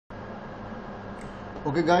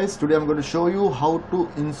Okay guys, today I'm going to show you how to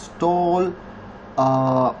install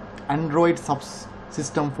Android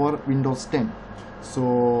Subsystem for Windows 10.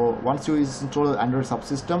 So once you install Android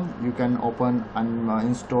Subsystem, you can open and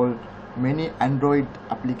install many Android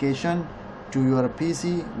application to your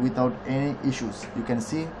PC without any issues. You can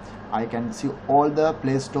see, I can see all the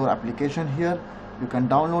Play Store application here. You can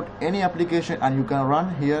download any application and you can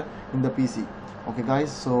run here in the PC. Okay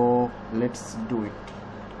guys, so let's do it.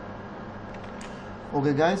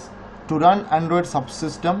 Okay guys, to run Android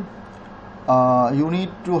Subsystem, you need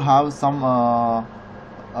to have some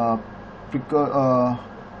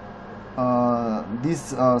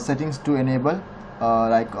these settings to enable,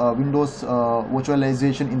 like Windows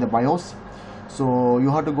virtualization in the BIOS. So you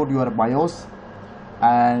have to go to your BIOS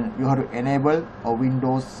and you have to enable a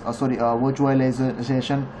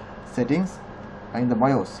virtualization settings in the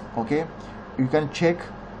BIOS. Okay, you can check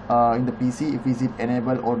in the PC if is it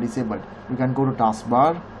enabled or disabled. You can go to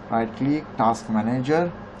taskbar, right click task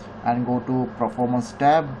manager and go to performance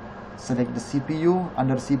tab, select the CPU.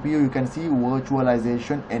 Under CPU you can see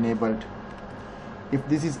virtualization enabled. If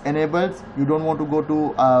this is enabled, you don't want to go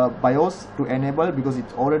to BIOS to enable because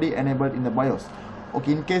it's already enabled in the BIOS.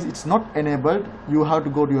 Okay, in case it's not enabled, you have to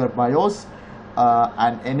go to your BIOS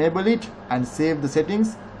and enable it and save the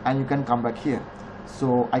settings, and you can come back here.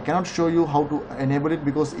 So I cannot show you how to enable it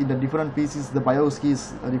because in the different PCs the BIOS key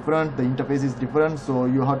is different, the interface is different. So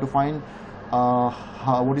you have to find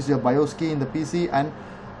what is your BIOS key in the PC, and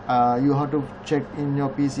you have to check in your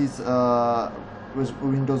PC's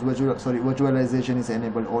Windows virtualization is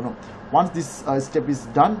enabled or no. Once this step is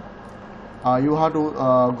done, you have to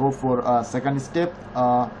go for a second step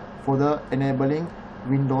for the enabling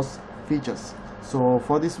Windows features. So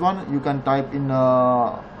for this one, you can type in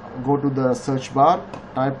go to the search bar,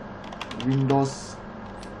 type Windows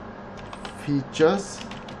features.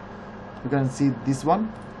 You can see this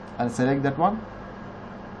one and select that one,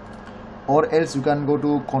 or else you can go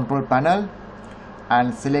to control panel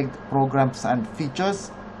and select programs and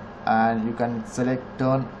features, and you can select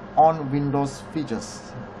turn on Windows features.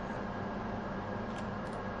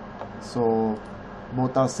 So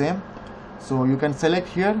both are same. So you can select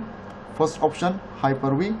here first option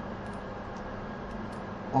Hyper-V.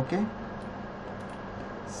 Okay,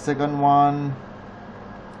 second one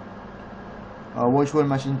virtual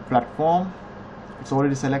machine platform, it's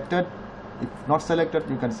already selected. If not selected,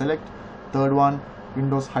 you can select. Third one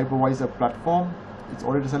Windows hypervisor platform, it's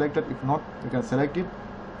already selected. If not, you can select it.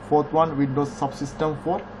 Fourth one Windows Subsystem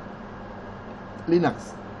for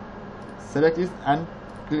Linux, select it and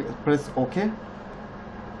press OK.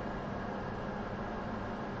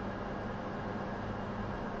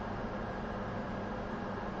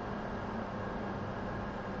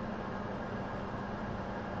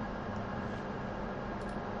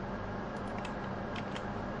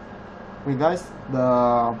 Okay guys,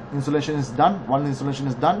 the installation is done. Once installation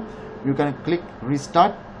is done, you can click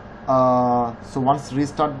restart. So once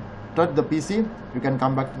restarted the PC, you can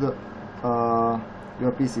come back to the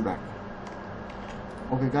your PC back.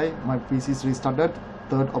 Okay guys, my PC is restarted.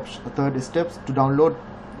 Third steps to download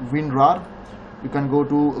WinRAR. You can go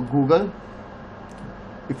to Google.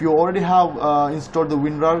 If you already have installed the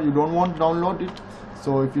WinRAR, you don't want to download it.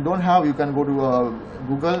 So if you don't have, you can go to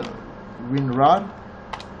Google WinRAR,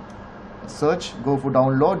 search, go for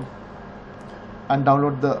download and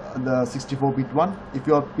download the 64-bit one. If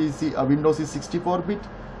your PC Windows is 64-bit,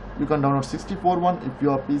 you can download 64 one. If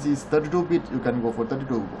your PC is 32-bit, you can go for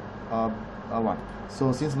 32 one.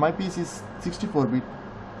 So since my PC is 64-bit,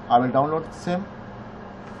 I will download the same.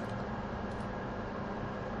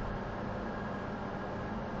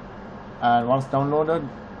 And once downloaded,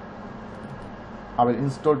 I will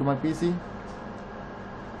install to my PC.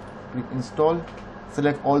 Click install,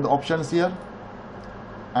 select all the options here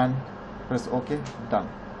and press OK. Done.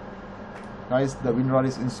 Guys, the WinRAR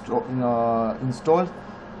is installed.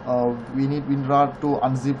 We need WinRAR to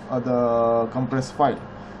unzip the compressed file.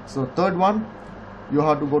 So third one, you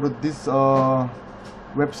have to go to this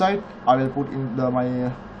website. I will put in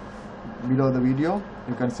my below the video.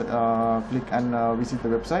 You can click and visit the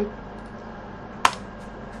website.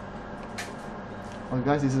 Okay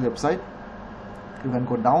guys, this is the website. You can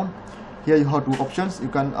go down. Here you have two options. You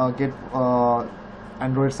can get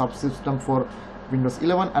Android Subsystem for Windows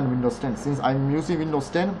 11 and Windows 10. Since I'm using Windows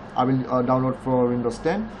 10, I will download for Windows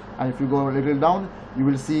 10. And if you go a little down, you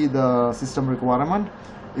will see the system requirement.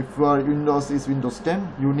 If your Windows is Windows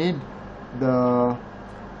 10, you need the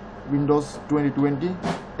Windows 2020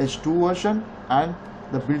 H2 version and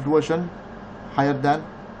the build version higher than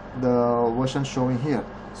the version showing here.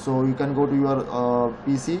 So you can go to your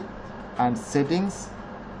PC and settings,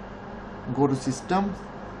 go to System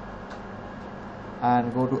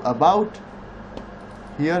and go to About.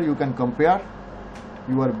 Here you can compare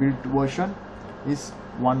your build version is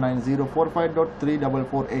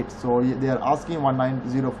 19045.3448. so they are asking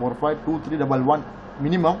 19045.2311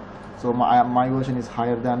 minimum, so my version is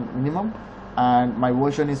higher than minimum, and my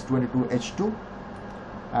version is 22H2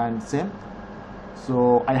 and same.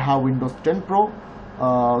 So I have Windows 10 Pro.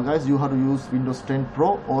 Guys, you have to use Windows 10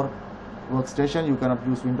 Pro or workstation. You cannot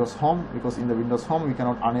use Windows Home, because in the Windows Home we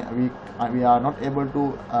cannot we are not able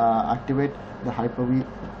to activate the Hyper-V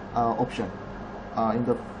option in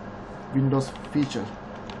the Windows feature.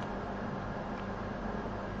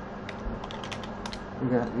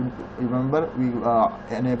 Remember, we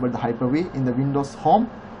enabled the Hyper-V in the Windows Home.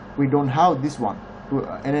 We don't have this one to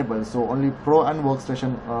enable, so only Pro and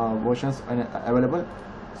workstation versions available.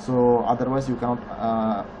 So otherwise you cannot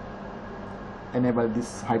enable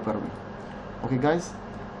this Hyper-V. Okay guys,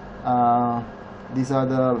 these are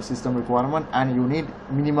the system requirement, and you need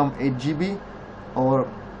minimum 8 GB or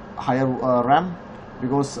higher RAM,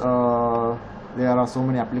 because there are so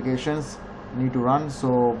many applications need to run,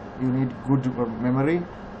 so you need good memory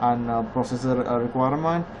and processor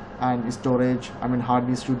requirement, and storage. I mean, hard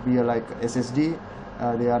disk should be like SSD.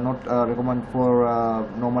 They are not recommend for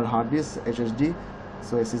normal hard disk, HDD,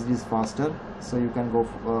 so SSD is faster. So you can go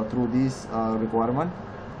through this requirement,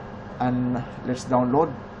 and let's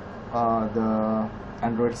download the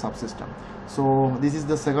Android Subsystem. So this is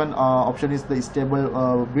the second option, is the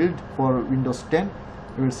stable build for Windows 10.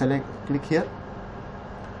 You will click here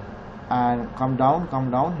and come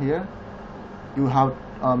down here. You have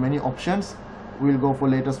many options. We will go for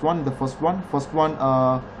latest one, the first one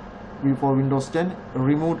for Windows 10,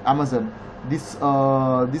 remove Amazon. This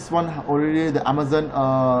one already the Amazon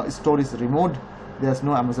store is removed. There's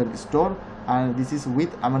no Amazon store, and this is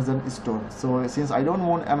with Amazon store. So since I don't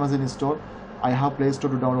want Amazon store, I have Play Store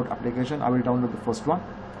to download application. I will download the first one.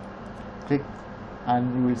 Click,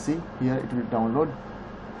 and you will see here it will download.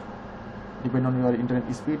 Depend on your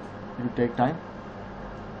internet speed, it will take time.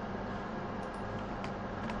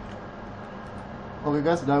 Okay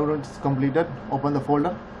guys, download is completed. Open the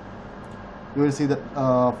folder. You will see the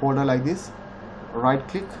folder like this. Right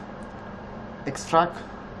click, extract.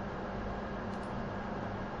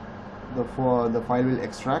 The file will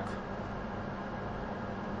extract.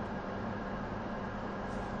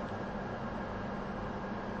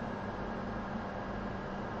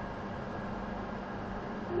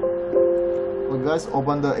 Okay guys,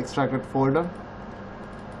 open the extracted folder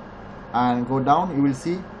and go down. You will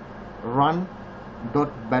see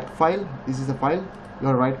run.bat file. This is the file. You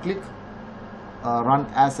right click, run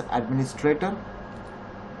as administrator,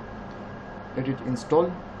 let it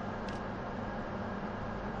install.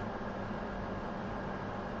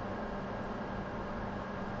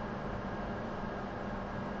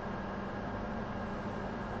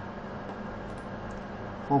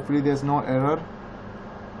 Hopefully there's no error.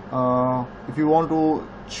 If you want to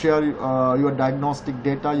share your diagnostic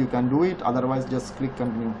data, you can do it, otherwise just click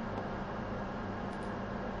continue.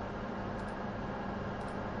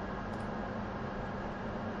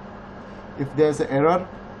 If there's an error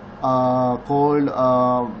called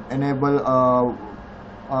enable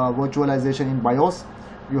virtualization in BIOS,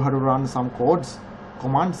 you have to run some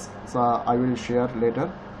commands, so I will share later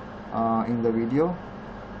in the video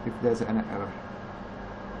if there's an error.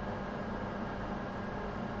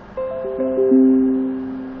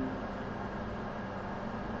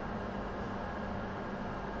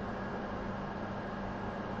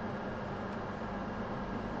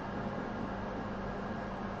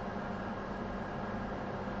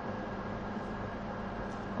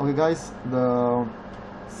 Okay guys, the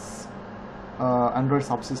Android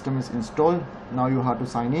Subsystem is installed. Now you have to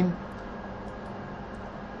sign in.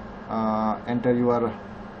 Enter your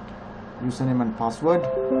username and password.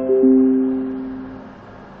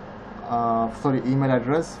 Email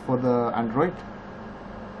address for the Android.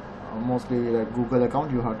 Mostly like Google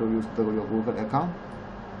account. You have to use your Google account.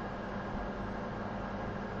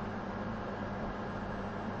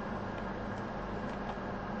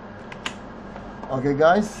 Okay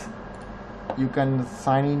guys, you can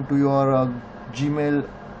sign into your Gmail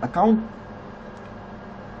account.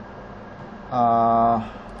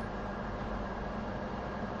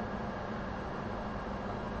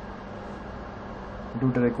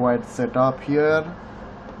 Do the required setup here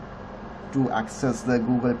to access the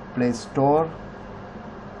Google Play Store.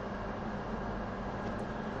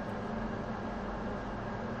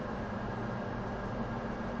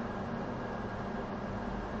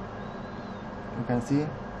 You can see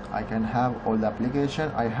I can have all the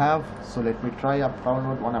application I have. So let me try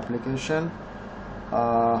download one application.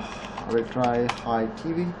 will try Hi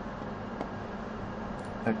TV.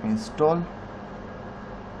 Let me install.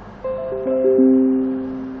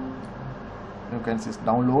 You can see it's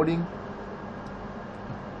downloading.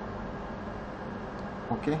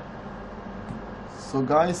 Okay, so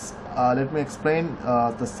guys, let me explain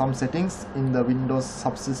some settings in the Windows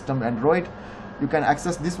Subsystem Android. You can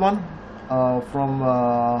access this one from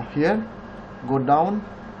here. Go down,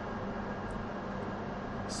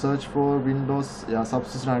 search for Windows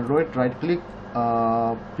Subsystem Android, right click,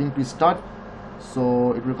 ping to start,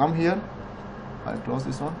 so it will come here. I'll close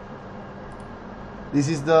this one. This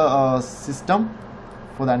is the system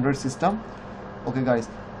for the Android system. Okay guys,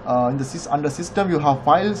 in the under system you have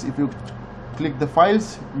files. If you click the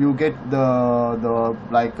files, you get the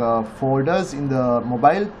like folders in the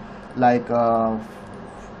mobile, like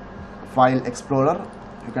file explorer.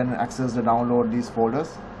 You can access the download these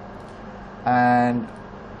folders, and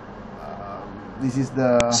this is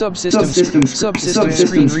the subsystem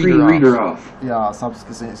screen reader off. Yeah,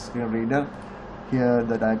 subsystem screen reader. Here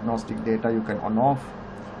the diagnostic data you can on off.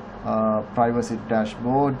 Privacy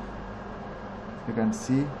dashboard, you can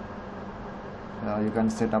see. You can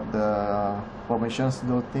set up the permissions,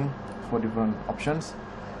 those things for different options.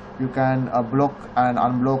 You can block and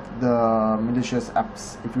unblock the malicious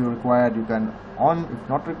apps. If you required, you can on. If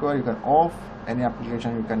not required, you can off. Any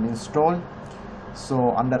application you can install.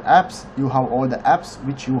 So under apps, you have all the apps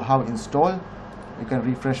which you have installed. You can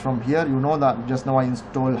refresh from here. You know that just now I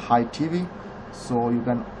installed Hi TV, so you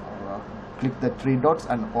can click the three dots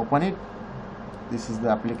and open it. This is the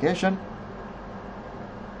application.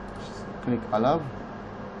 Click allow.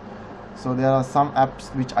 So there are some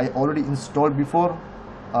apps which I already installed before.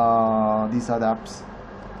 These are the apps,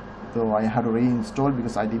 so I had to reinstall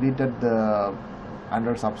because I deleted the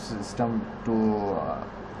Android Subsystem to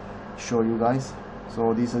show you guys.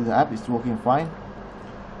 So this is the app, it's working fine.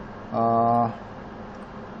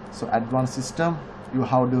 So advanced system, you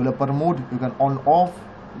have developer mode. You can on off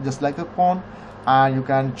just like a phone, and you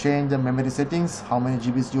can change the memory settings, how many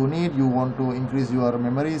GBs you need. You want to increase your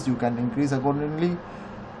memories, you can increase accordingly.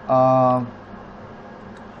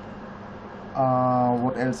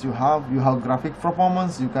 What else you have? You have graphic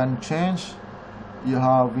performance, you can change. You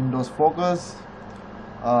have Windows focus.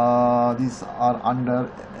 These are under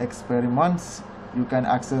experiments. You can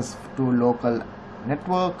access to local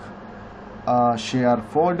network, share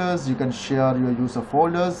folders. You can share your user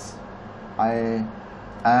folders.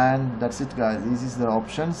 And that's it guys. This is the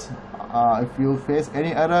options. If you face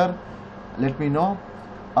any error, let me know.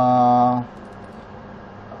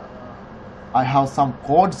 I have some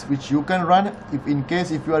codes which you can run if in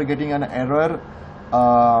case if you are getting an error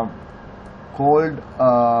called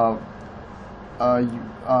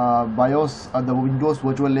BIOS, the Windows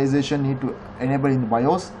virtualization need to enable in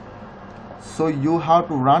BIOS. So you have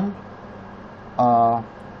to run,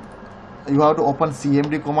 you have to open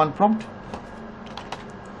CMD command prompt,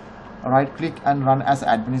 right click and run as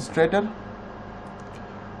administrator.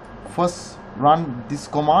 First run this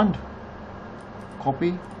command,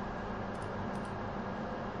 copy,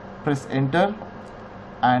 press enter,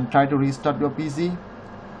 and try to restart your PC.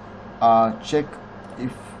 Check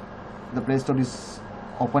if the Play Store is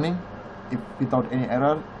opening, if without any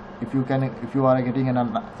error. If you are getting you are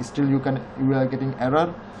getting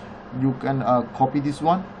error, you can copy this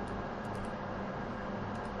one,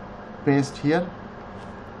 paste here,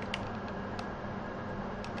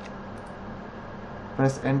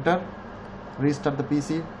 press enter, restart the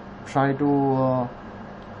PC, try to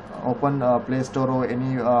open Play Store or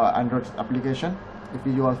any Android application. If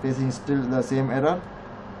you are facing still the same error,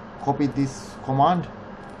 copy this command,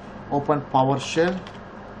 open PowerShell,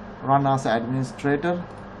 run as administrator,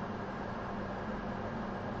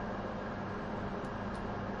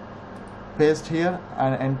 paste here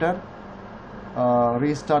and enter,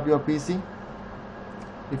 restart your PC.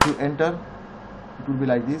 If you enter, it will be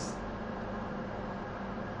like this.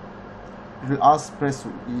 It will ask press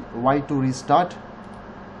Y to restart.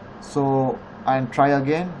 So and try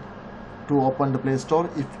again to open the Play Store.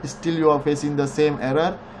 If still you are facing the same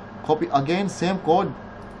error, copy again same code,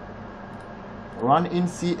 run in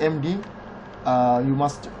CMD. You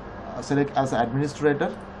must select as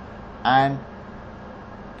administrator and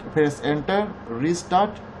press enter,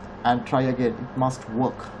 restart and try again. It must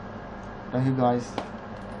work. Thank you guys.